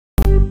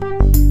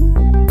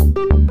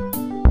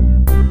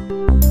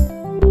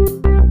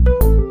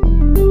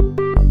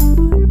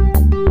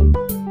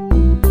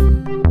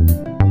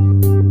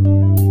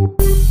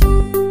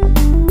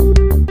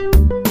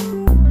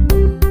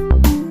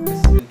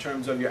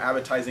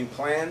advertising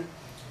plan,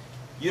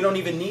 you don't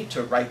even need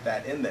to write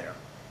that in there,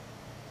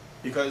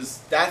 because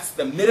that's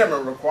the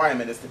minimum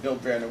requirement, is to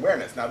build brand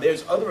awareness. Now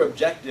there's other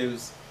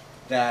objectives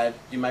that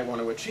you might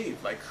want to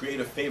achieve, like create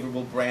a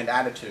favorable brand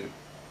attitude,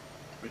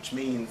 which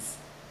means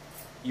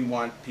you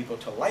want people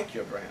to like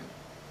your brand,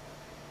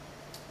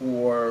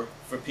 or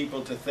for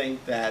people to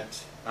think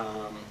that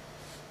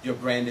your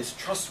brand is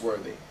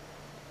trustworthy.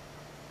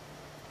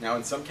 Now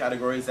in some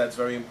categories that's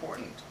very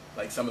important,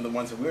 like some of the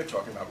ones that we were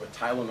talking about with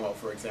Tylenol,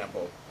 for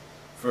example.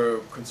 For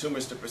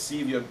consumers to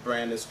perceive your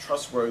brand as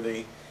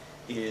trustworthy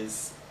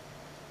is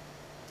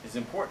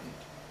important,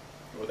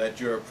 or that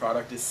your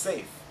product is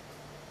safe.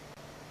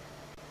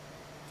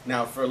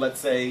 Now for, let's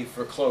say,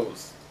 for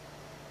clothes,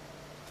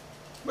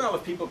 well,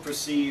 if people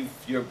perceive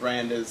your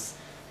brand as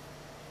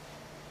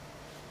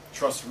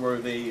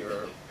trustworthy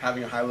or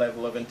having a high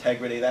level of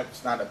integrity,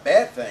 that's not a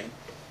bad thing.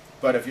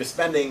 But if you're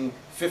spending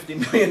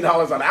 $50 million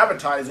on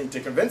advertising to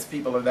convince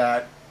people of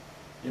that,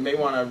 you may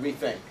want to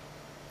rethink,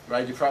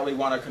 right? You probably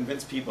want to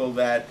convince people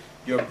that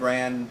your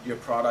brand, your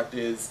product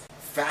is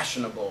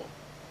fashionable,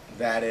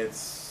 that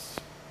it's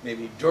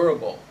maybe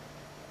durable,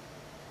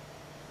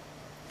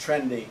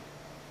 trendy.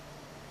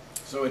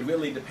 So it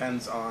really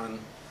depends on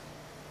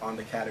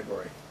the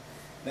category.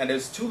 Now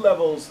there's two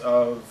levels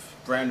of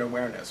brand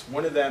awareness.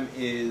 One of them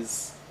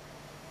is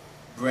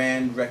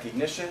brand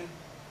recognition,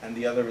 and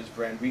the other is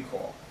brand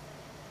recall.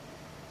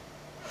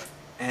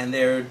 And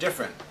they're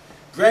different.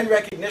 Brand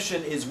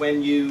recognition is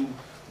when you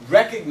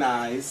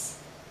recognize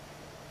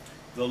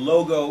the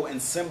logo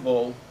and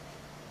symbol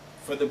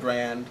for the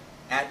brand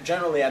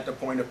generally at the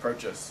point of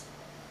purchase.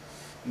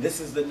 And this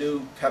is the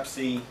new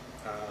Pepsi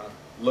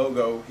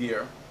logo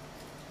here,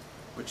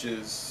 which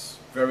is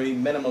very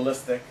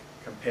minimalistic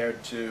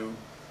compared to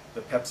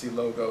the Pepsi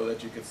logo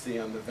that you can see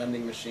on the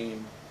vending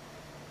machine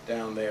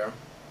down there.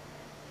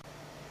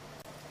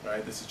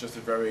 Right, this is just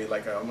a very,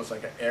 almost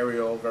like an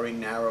Arial, very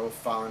narrow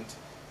font,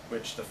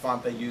 which the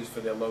font they used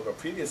for their logo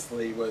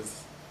previously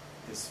was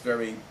this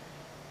very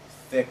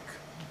thick,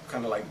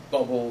 kind of like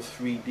bubble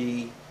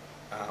 3D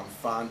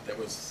font that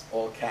was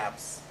all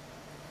caps.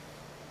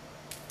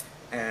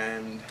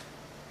 And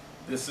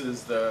this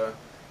is the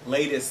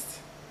latest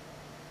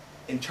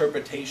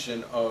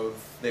interpretation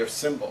of their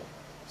symbol.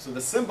 So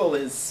the symbol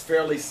is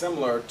fairly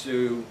similar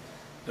to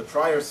the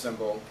prior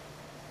symbol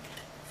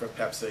for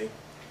Pepsi,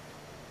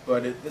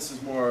 but this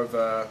is more of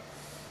an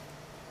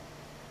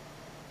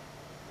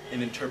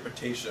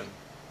interpretation,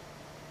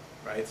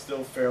 right? It's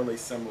still fairly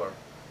similar.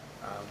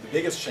 The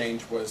biggest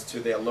change was to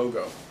their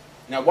logo.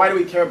 Now, why do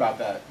we care about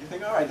that? You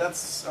think, all right,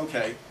 that's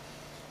okay.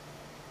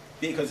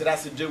 Because it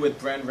has to do with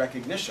brand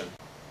recognition,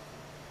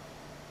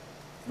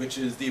 which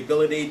is the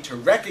ability to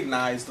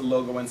recognize the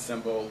logo and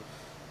symbol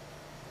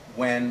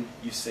when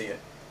you see it.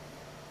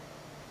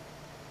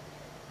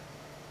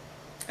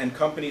 And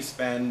companies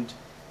spend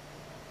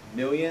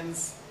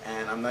millions,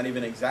 and I'm not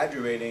even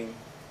exaggerating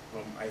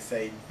when I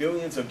say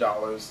billions of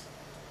dollars,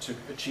 to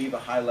achieve a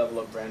high level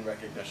of brand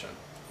recognition.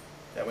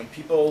 That when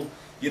people,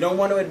 you don't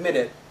want to admit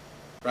it,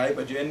 right,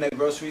 but you're in the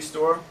grocery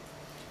store,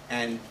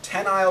 and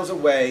 10 aisles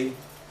away,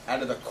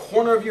 out of the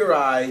corner of your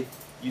eye,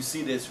 you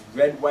see this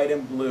red, white,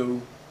 and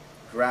blue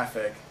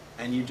graphic,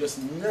 and you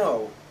just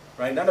know,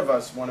 right? None of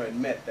us want to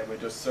admit that we're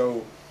just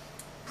so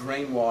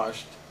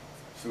brainwashed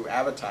through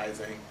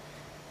advertising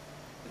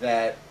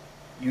that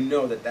you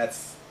know that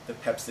that's the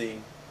Pepsi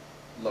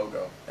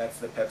logo, that's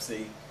the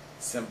Pepsi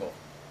symbol.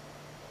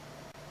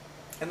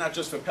 And not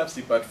just for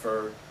Pepsi, but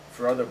for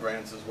other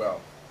brands as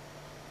well.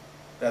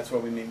 That's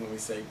what we mean when we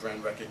say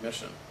brand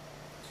recognition.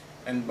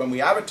 And when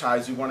we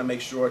advertise, we want to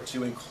make sure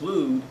to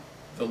include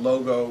the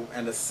logo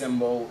and the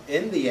symbol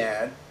in the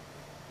ad,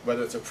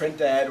 whether it's a print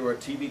ad or a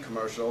TV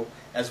commercial,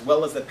 as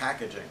well as the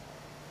packaging,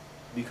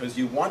 because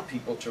you want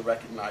people to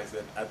recognize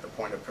it at the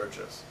point of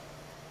purchase.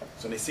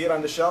 So when they see it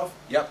on the shelf,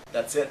 yep,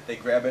 that's it, they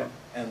grab it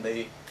and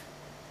they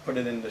put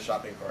it in the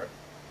shopping cart.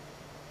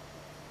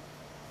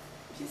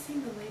 Have you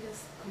seen the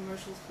latest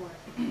commercials for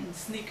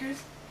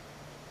sneakers?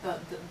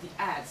 The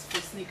ads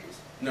for sneakers?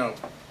 No.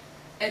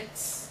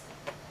 It's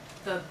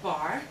the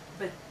bar,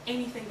 but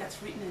anything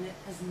that's written in it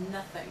has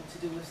nothing to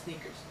do with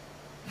sneakers.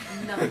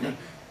 Nothing.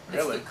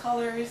 Really? It's the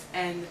colors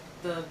and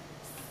the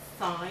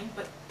sign,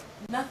 but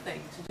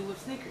nothing to do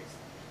with sneakers.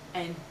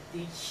 And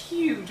they're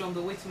huge on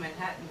the way to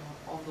Manhattan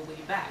or on the way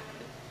back.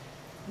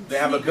 They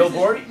have a Sneakers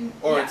billboard? is written,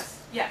 Or yes,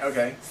 it's, yes.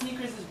 okay.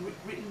 Sneakers is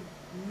written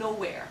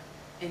nowhere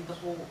in the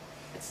whole.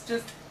 It's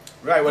just.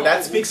 Right, well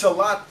that speaks a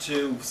lot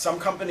to, some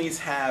companies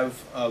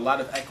have a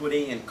lot of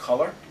equity in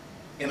color,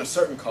 in a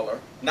certain color.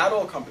 Not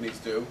all companies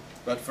do,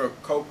 but for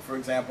Coke, for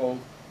example,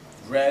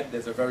 red,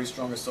 there's a very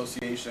strong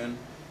association.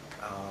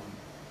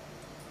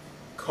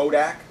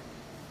 Kodak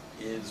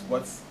is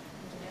what's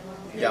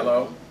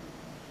yellow.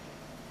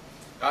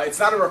 It's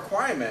not a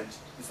requirement,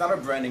 it's not a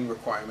branding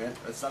requirement,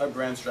 it's not a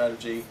brand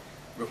strategy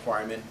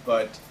requirement,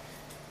 but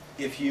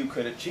if you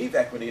could achieve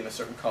equity in a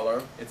certain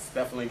color, it's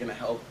definitely going to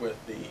help with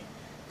the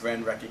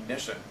brand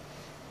recognition,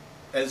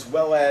 as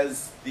well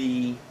as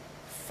the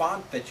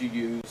font that you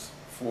use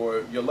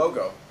for your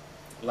logo.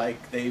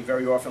 Like they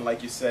very often,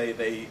 like you say,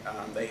 they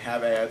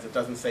have ads. It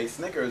doesn't say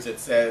Snickers. It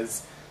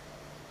says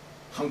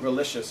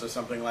Hungerlicious or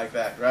something like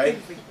that, right?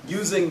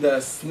 Using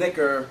the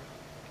Snicker,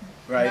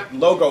 right,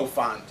 logo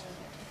font.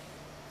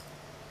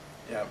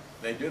 Yeah,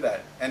 they do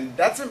that, and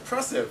that's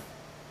impressive.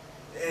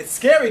 It's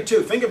scary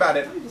too. Think about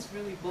it.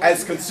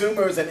 As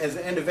consumers and as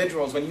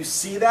individuals, when you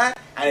see that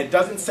and it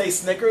doesn't say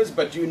Snickers,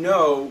 but you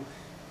know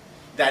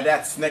that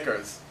that's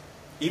Snickers,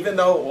 even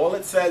though all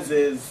it says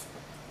is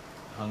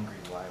hungry,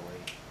 why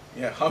wait?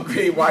 Yeah,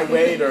 hungry, why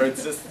wait? Or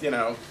it's just, you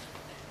know,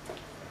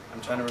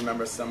 I'm trying to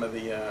remember some of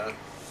the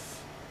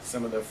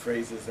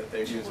phrases that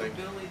they're using.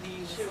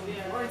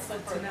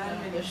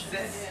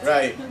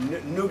 Right,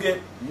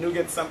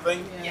 nougat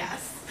something.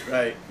 Yes.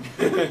 Right.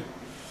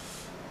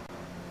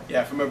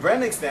 Yeah, from a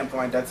branding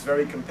standpoint, that's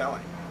very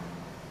compelling.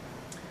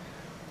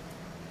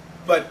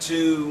 But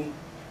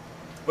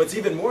what's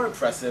even more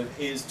impressive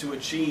is to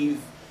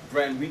achieve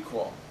brand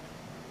recall,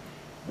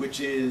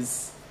 which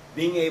is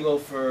being able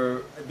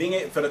for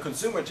the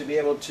consumer to be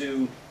able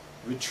to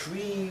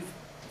retrieve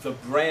the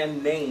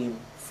brand name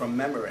from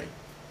memory.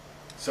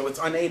 So it's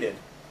unaided.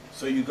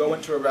 So you go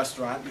into a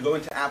restaurant, you go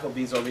into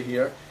Applebee's over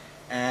here,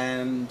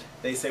 and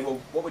they say, well,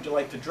 what would you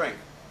like to drink?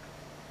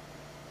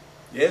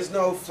 There's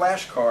no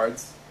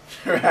flashcards,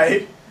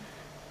 right?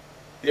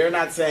 They're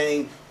not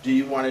saying, do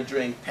you want to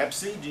drink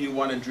Pepsi? Do you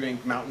want to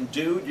drink Mountain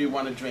Dew? Do you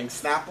want to drink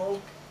Snapple?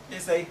 They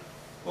say,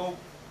 well,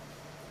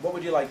 what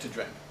would you like to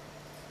drink?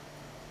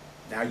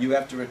 Now you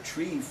have to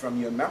retrieve from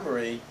your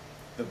memory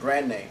the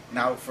brand name.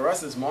 Now for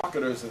us as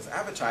marketers, as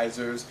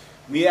advertisers,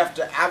 we have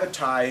to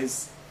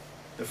advertise.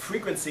 The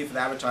frequency for the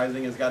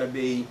advertising has got to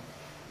be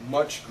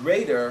much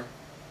greater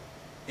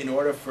in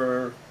order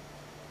for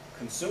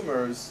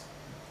consumers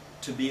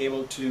to be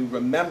able to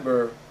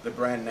remember the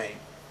brand name.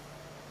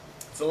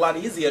 It's a lot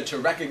easier to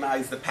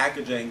recognize the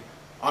packaging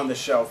on the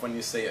shelf when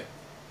you see it.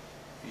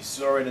 You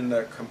saw it in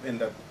the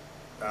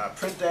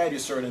print ad, you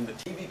saw it in the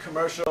TV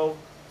commercial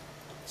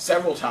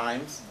several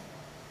times,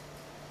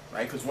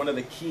 right? Because one of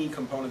the key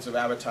components of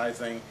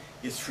advertising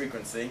is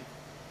frequency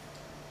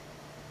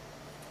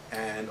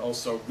and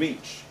also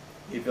reach,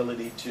 the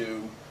ability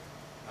to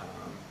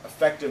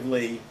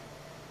effectively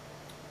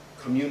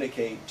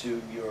communicate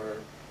to your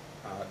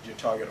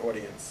target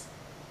audience.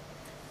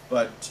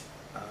 But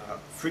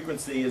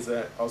frequency is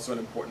also an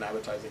important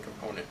advertising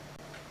component,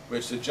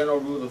 which the general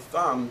rule of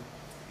thumb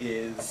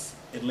is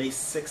at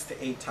least 6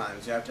 to 8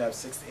 times. You have to have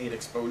 6 to 8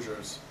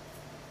 exposures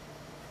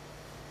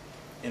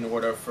in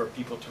order for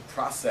people to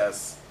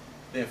process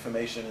the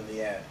information in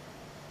the ad.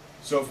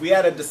 So if we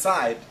had to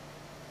decide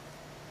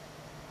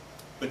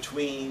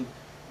between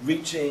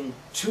reaching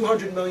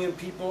 200 million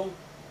people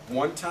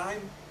one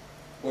time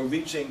or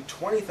reaching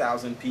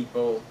 20,000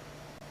 people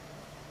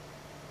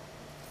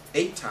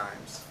 8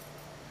 times,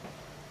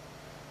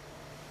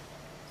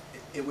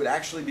 it would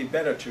actually be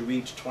better to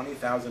reach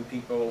 20,000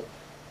 people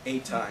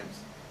 8 times.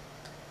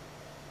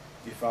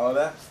 Do you follow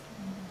that?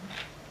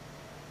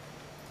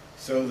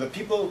 So the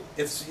people,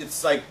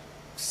 it's like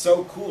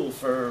so cool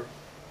for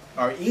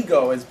our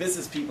ego as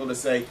business people to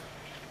say,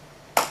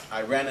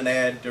 I ran an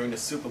ad during the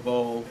Super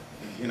Bowl,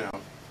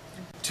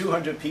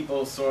 200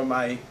 people saw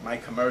my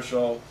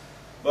commercial.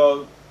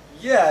 Well,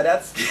 yeah,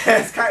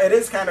 it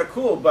is kind of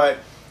cool, but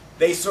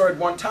they saw it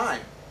one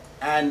time,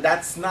 and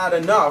that's not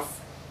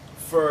enough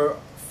for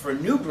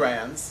new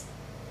brands.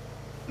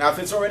 Now, if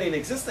it's already an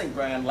existing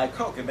brand like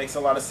Coke, it makes a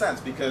lot of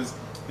sense because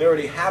they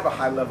already have a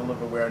high level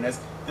of awareness.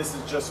 This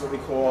is just what we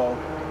call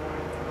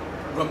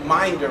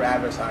reminder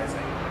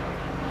advertising.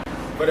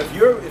 But if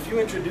you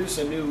introduce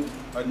a new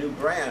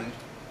brand,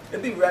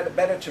 it'd be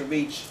better to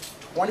reach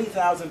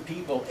 20,000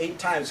 people 8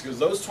 times, because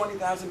those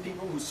 20,000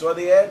 people who saw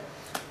the ad,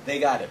 they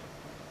got it,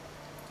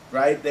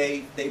 right?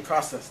 They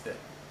processed it.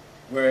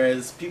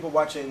 Whereas people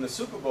watching the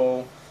Super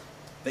Bowl,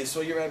 they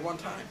saw your ad one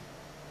time,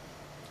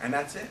 and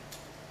that's it.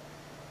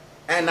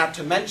 And not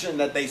to mention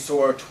that they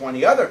saw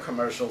 20 other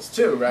commercials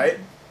too, right?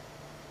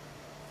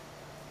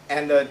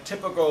 And a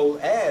typical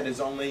ad is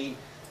only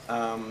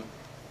 30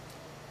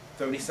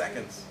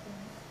 seconds,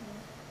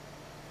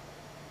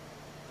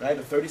 right?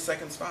 A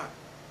 30-second spot.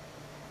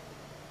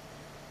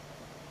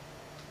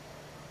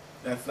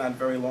 That's not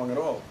very long at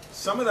all.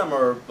 Some of them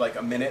are like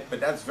a minute, but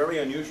that's very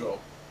unusual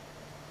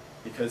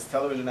because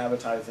television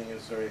advertising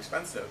is very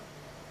expensive.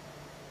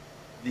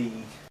 The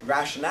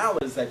rationale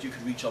is that you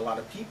could reach a lot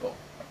of people.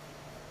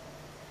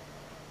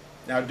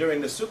 Now, during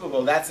the Super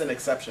Bowl, that's an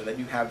exception, that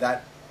you have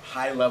that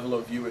high level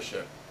of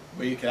viewership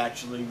where you can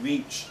actually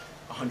reach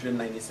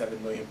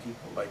 197 million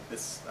people like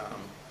this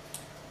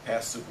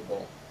past Super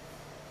Bowl.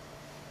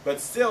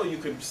 But still, you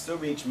could still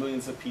reach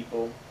millions of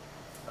people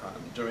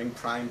during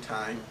prime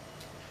time,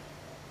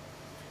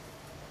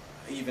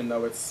 even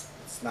though it's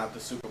not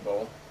the Super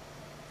Bowl.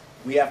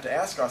 We have to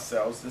ask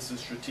ourselves, this is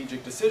a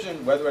strategic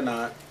decision, whether or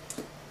not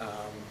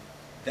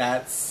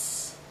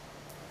that's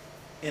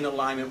in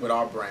alignment with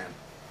our brand.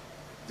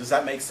 Does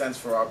that make sense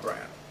for our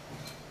brand?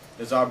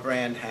 Does our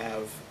brand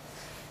have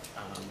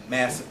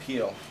mass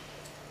appeal?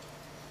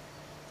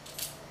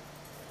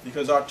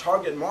 Because our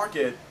target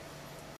market